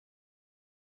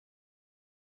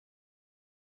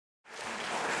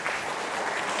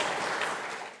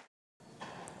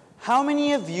How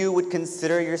many of you would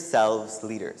consider yourselves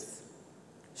leaders?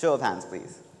 Show of hands,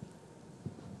 please.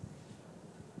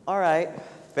 All right,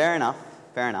 fair enough,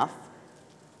 fair enough.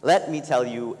 Let me tell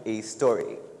you a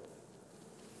story.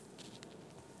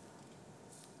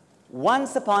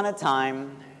 Once upon a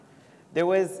time, there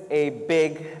was a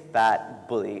big, fat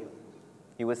bully.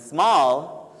 He was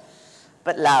small,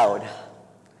 but loud.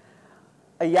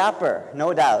 A yapper,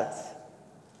 no doubt.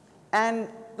 And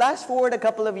flash forward a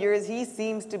couple of years, he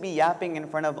seems to be yapping in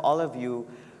front of all of you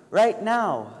right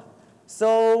now.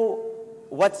 So,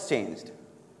 what's changed?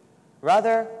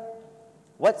 Rather,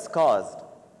 what's caused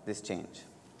this change?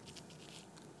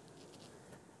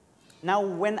 Now,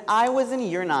 when I was in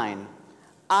year 9,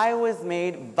 I was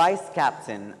made vice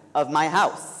captain of my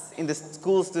house in the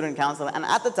school student council, and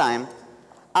at the time,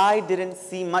 I didn't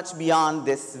see much beyond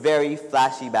this very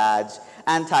flashy badge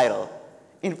and title.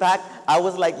 In fact, I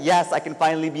was like, yes, I can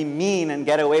finally be mean and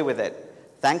get away with it.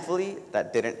 Thankfully,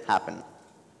 that didn't happen.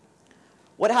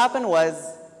 What happened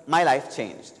was my life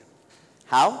changed.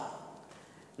 How?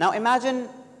 Now imagine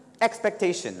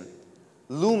expectation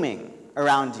looming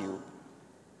around you.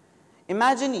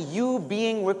 Imagine you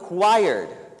being required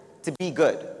to be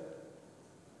good.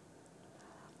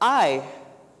 I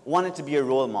wanted to be a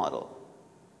role model.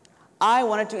 I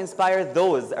wanted to inspire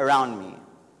those around me.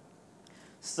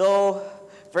 So,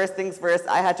 first things first,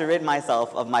 I had to rid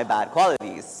myself of my bad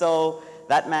qualities. So,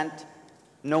 that meant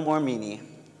no more meanie.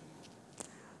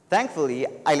 Thankfully,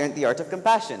 I learned the art of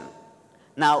compassion.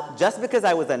 Now, just because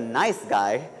I was a nice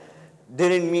guy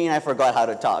didn't mean I forgot how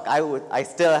to talk. I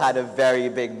still had a very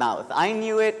big mouth. I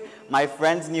knew it, my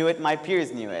friends knew it, my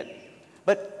peers knew it.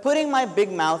 But putting my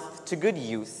big mouth to good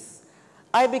use,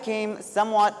 I became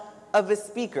somewhat of a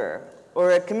speaker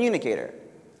or a communicator.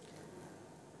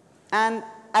 And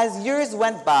as years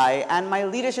went by and my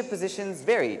leadership positions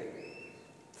varied,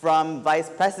 from vice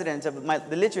president of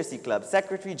the literacy club,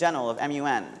 secretary general of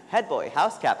MUN, head boy,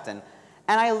 house captain,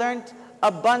 and I learned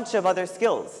a bunch of other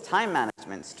skills: time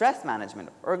management, stress management,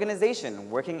 organization,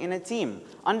 working in a team,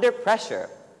 under pressure.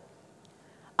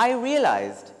 I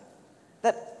realized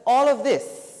that all of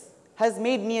this has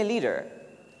made me a leader.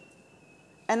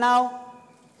 And now,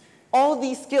 all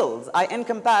these skills I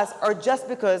encompass are just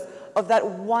because of that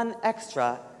one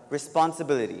extra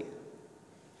responsibility.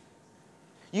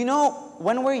 You know,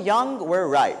 when we're young, we're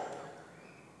ripe.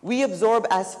 We absorb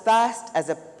as fast as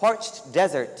a parched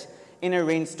desert in a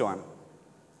rainstorm.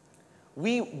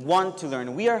 We want to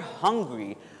learn, we are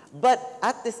hungry, but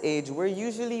at this age, we're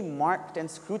usually marked and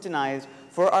scrutinized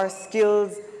for our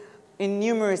skills in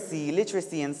numeracy,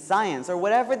 literacy, and science, or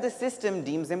whatever the system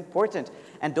deems important.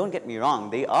 And don't get me wrong,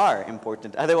 they are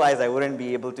important, otherwise I wouldn't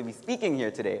be able to be speaking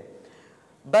here today.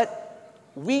 But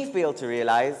we fail to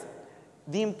realize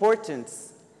the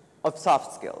importance of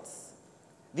soft skills,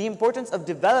 the importance of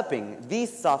developing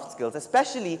these soft skills,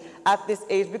 especially at this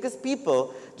age, because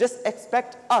people just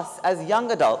expect us as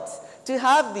young adults to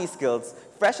have these skills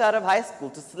fresh out of high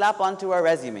school to slap onto our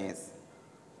resumes.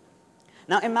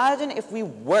 Now imagine if we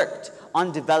worked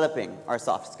on developing our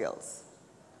soft skills.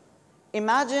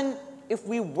 Imagine if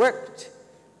we worked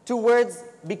towards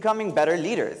becoming better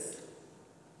leaders.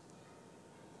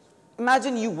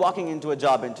 Imagine you walking into a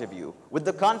job interview with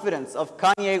the confidence of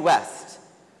Kanye West,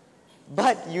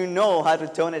 but you know how to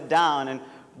tone it down and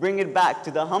bring it back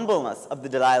to the humbleness of the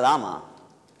Dalai Lama.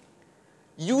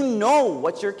 You know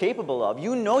what you're capable of.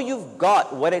 You know you've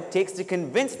got what it takes to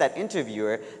convince that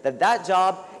interviewer that that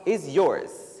job is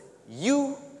yours.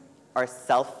 You are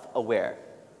self-aware.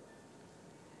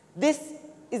 This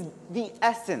is the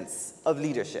essence of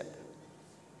leadership.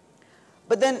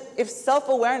 But then, if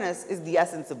self-awareness is the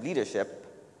essence of leadership,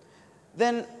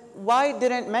 then why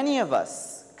didn't many of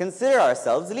us consider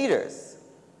ourselves leaders?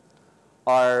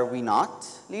 Are we not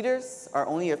leaders? Are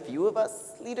only a few of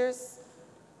us leaders?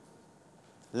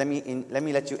 Let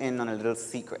me let you in on a little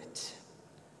secret.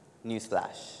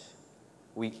 Newsflash.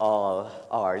 We all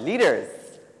are leaders.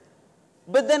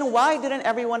 But then why didn't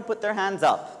everyone put their hands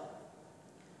up?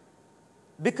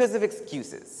 Because of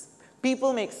excuses.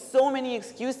 People make so many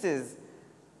excuses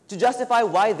to justify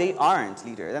why they aren't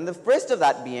leaders. And the first of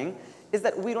that being is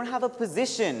that we don't have a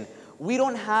position. We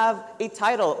don't have a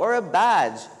title or a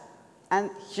badge. And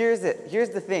here's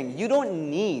the thing. You don't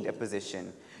need a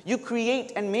position. You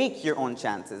create and make your own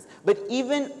chances. But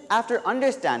even after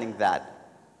understanding that,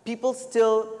 people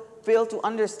still fail to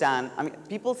understand.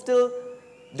 People still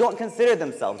don't consider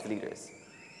themselves leaders.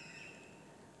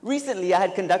 Recently, I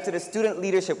had conducted a student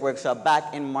leadership workshop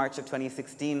back in March of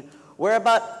 2016, where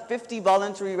about 50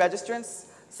 voluntary registrants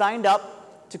signed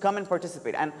up to come and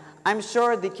participate. And I'm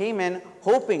sure they came in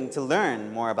hoping to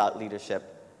learn more about leadership.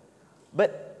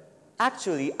 But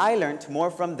Actually, I learned more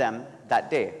from them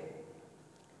that day.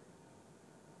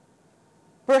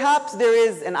 Perhaps there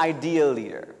is an ideal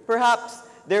leader. Perhaps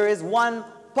there is one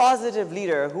positive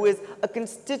leader who is a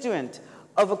constituent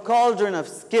of a cauldron of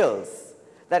skills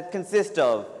that consist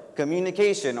of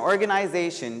communication,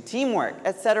 organization, teamwork,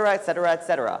 etc., etc.,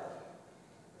 etc.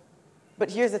 But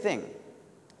here's the thing.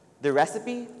 The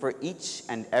recipe for each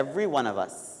and every one of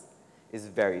us is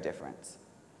very different.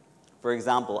 For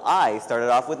example, I started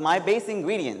off with my base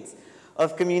ingredients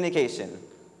of communication.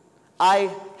 I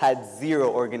had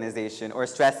zero organization or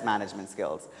stress management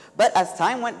skills. But as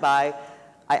time went by,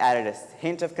 I added a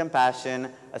hint of compassion,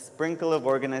 a sprinkle of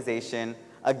organization,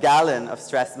 a gallon of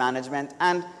stress management,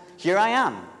 and here I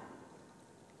am.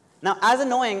 Now, as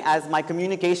annoying as my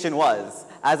communication was,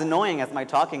 as annoying as my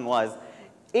talking was,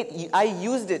 I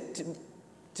used it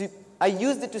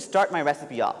to start my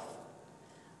recipe off.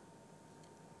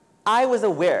 I was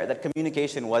aware that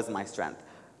communication was my strength,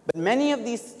 but many of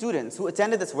these students who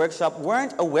attended this workshop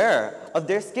weren't aware of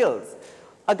their skills.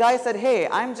 A guy said, hey,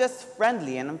 I'm just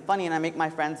friendly and I'm funny and I make my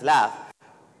friends laugh.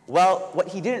 Well, what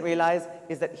he didn't realize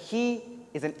is that he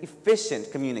is an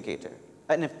efficient communicator,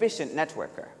 an efficient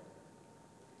networker.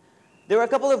 There were a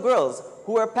couple of girls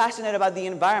who were passionate about the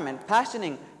environment,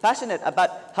 passionate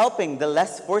about helping the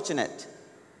less fortunate.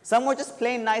 Some were just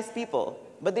plain nice people,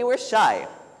 but they were shy.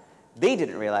 They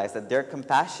didn't realize that their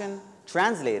compassion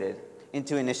translated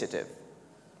into initiative.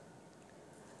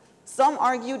 Some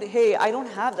argued, hey, I don't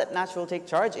have that natural take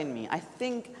charge in me. I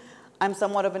think I'm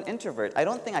somewhat of an introvert. I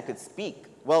don't think I could speak.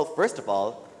 Well, first of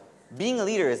all, being a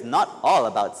leader is not all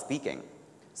about speaking.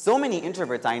 So many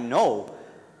introverts I know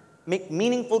make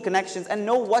meaningful connections and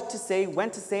know what to say,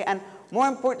 when to say, and more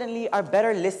importantly, are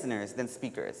better listeners than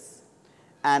speakers.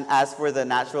 And as for the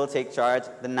natural take charge,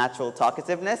 the natural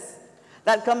talkativeness,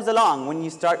 that comes along when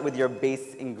you start with your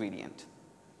base ingredient.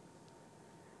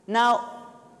 Now,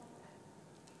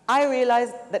 I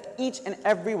realized that each and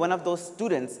every one of those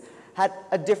students had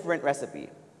a different recipe.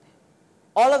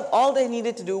 All they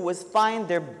needed to do was find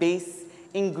their base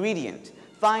ingredient,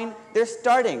 find their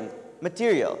starting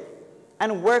material,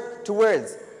 and work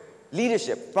towards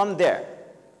leadership from there.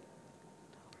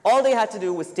 All they had to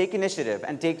do was take initiative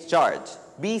and take charge,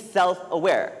 be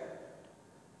self-aware.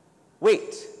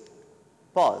 Wait,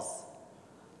 pause.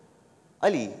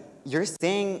 Ali, you're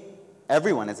saying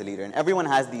everyone is a leader and everyone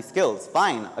has these skills.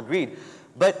 Fine, agreed.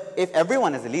 But if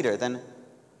everyone is a leader, then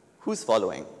who's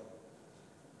following?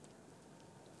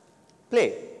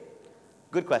 Play.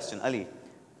 Good question, Ali.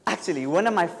 Actually, one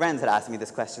of my friends had asked me this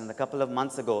question a couple of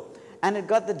months ago, and it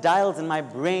got the dials in my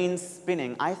brain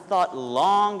spinning. I thought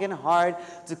long and hard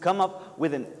to come up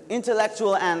with an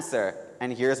intellectual answer,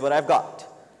 and here's what I've got.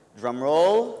 Drum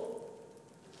roll.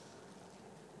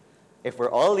 If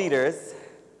we're all leaders,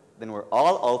 then we're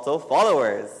all also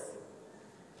followers.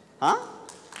 Huh?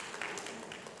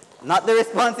 Not the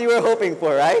response you were hoping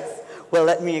for, right? Well,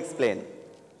 let me explain.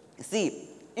 See,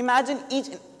 imagine each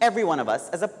and every one of us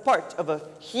as a part of a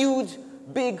huge,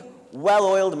 big,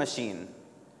 well-oiled machine.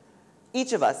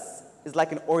 Each of us is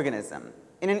like an organism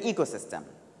in an ecosystem.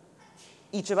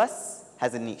 Each of us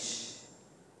has a niche.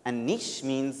 And niche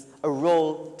means a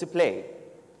role to play.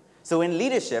 So in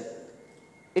leadership,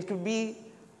 it could be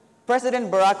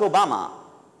President Barack Obama.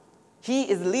 He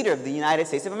is the leader of the United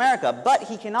States of America, but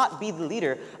he cannot be the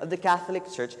leader of the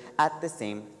Catholic Church at the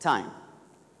same time.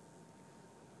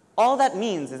 All that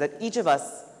means is that each of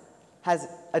us has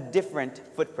a different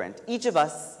footprint. Each of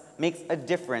us makes a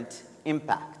different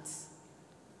impact.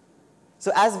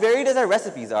 So as varied as our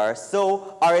recipes are,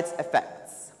 so are its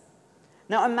effects.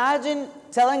 Now imagine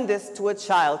telling this to a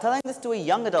child, telling this to a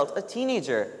young adult, a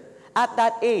teenager at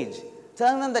that age,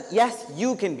 telling them that yes,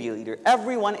 you can be a leader.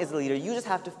 Everyone is a leader. You just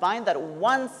have to find that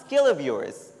one skill of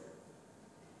yours.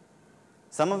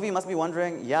 Some of you must be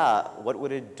wondering, yeah, what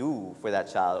would it do for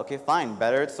that child? Okay, fine,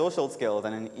 better at social skills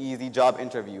than an easy job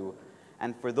interview.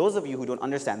 And for those of you who don't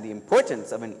understand the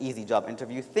importance of an easy job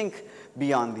interview, think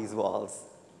beyond these walls.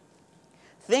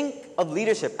 Think of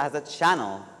leadership as a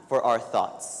channel for our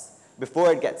thoughts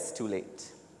before it gets too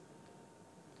late.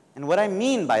 And what I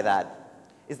mean by that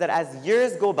is that as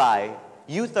years go by,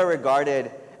 youth are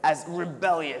regarded as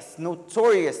rebellious,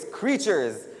 notorious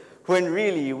creatures, when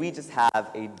really we just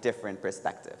have a different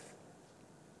perspective.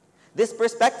 This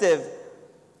perspective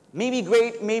may be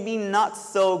great, maybe not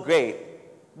so great,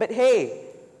 but hey,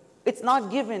 it's not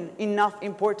given enough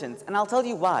importance, and I'll tell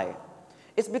you why.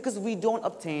 It's because we don't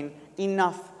obtain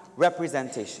enough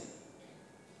representation.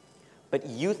 But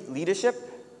youth leadership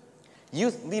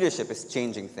is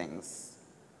changing things.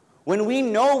 When we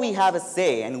know we have a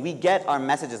say and we get our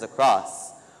messages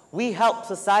across, we help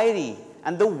society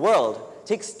and the world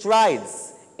take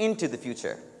strides into the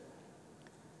future.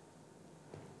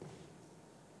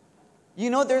 You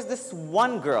know, there's this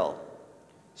one girl.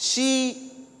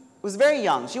 She was very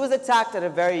young. She was attacked at a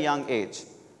very young age.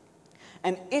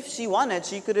 And if she wanted,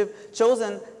 she could have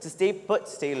chosen to stay put,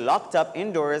 stay locked up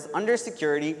indoors under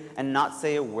security and not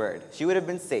say a word. She would have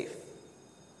been safe.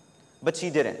 But she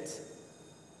didn't.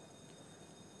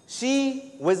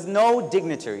 She was no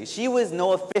dignitary. She was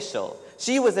no official.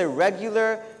 She was a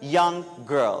regular young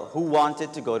girl who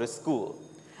wanted to go to school.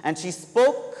 And she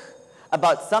spoke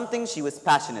about something she was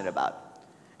passionate about.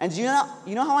 And you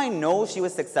know how I know she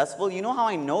was successful? You know how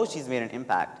I know she's made an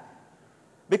impact?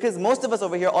 Because most of us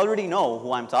over here already know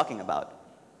who I'm talking about.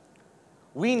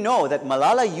 We know that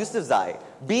Malala Yousafzai,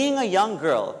 being a young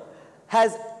girl,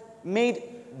 has made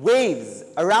waves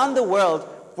around the world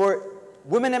for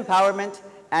women empowerment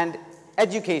and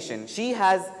education. She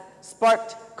has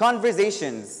sparked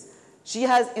conversations. She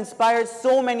has inspired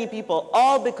so many people,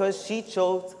 all because she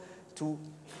chose to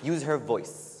use her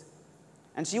voice.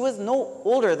 And she was no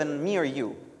older than me or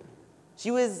you.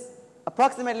 She was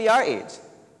approximately our age.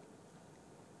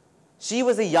 She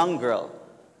was a young girl.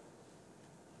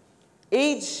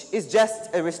 Age is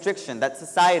just a restriction that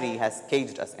society has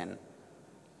caged us in.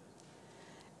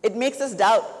 It makes us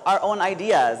doubt our own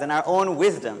ideas and our own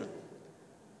wisdom.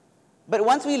 But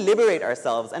once we liberate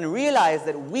ourselves and realize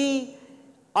that we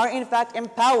are in fact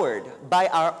empowered by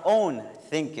our own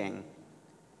thinking,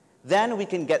 then we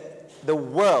can get the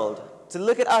world to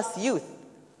look at us youth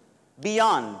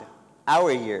beyond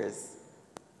our years.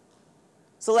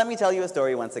 So let me tell you a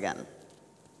story once again.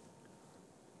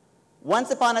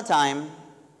 Once upon a time,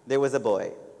 there was a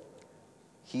boy.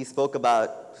 He spoke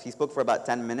for about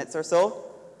 10 minutes or so,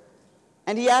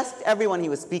 and he asked everyone he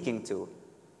was speaking to,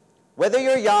 whether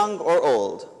you're young or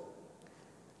old,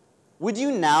 would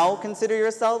you now consider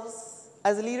yourselves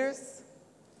as leaders?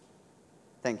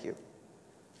 Thank you.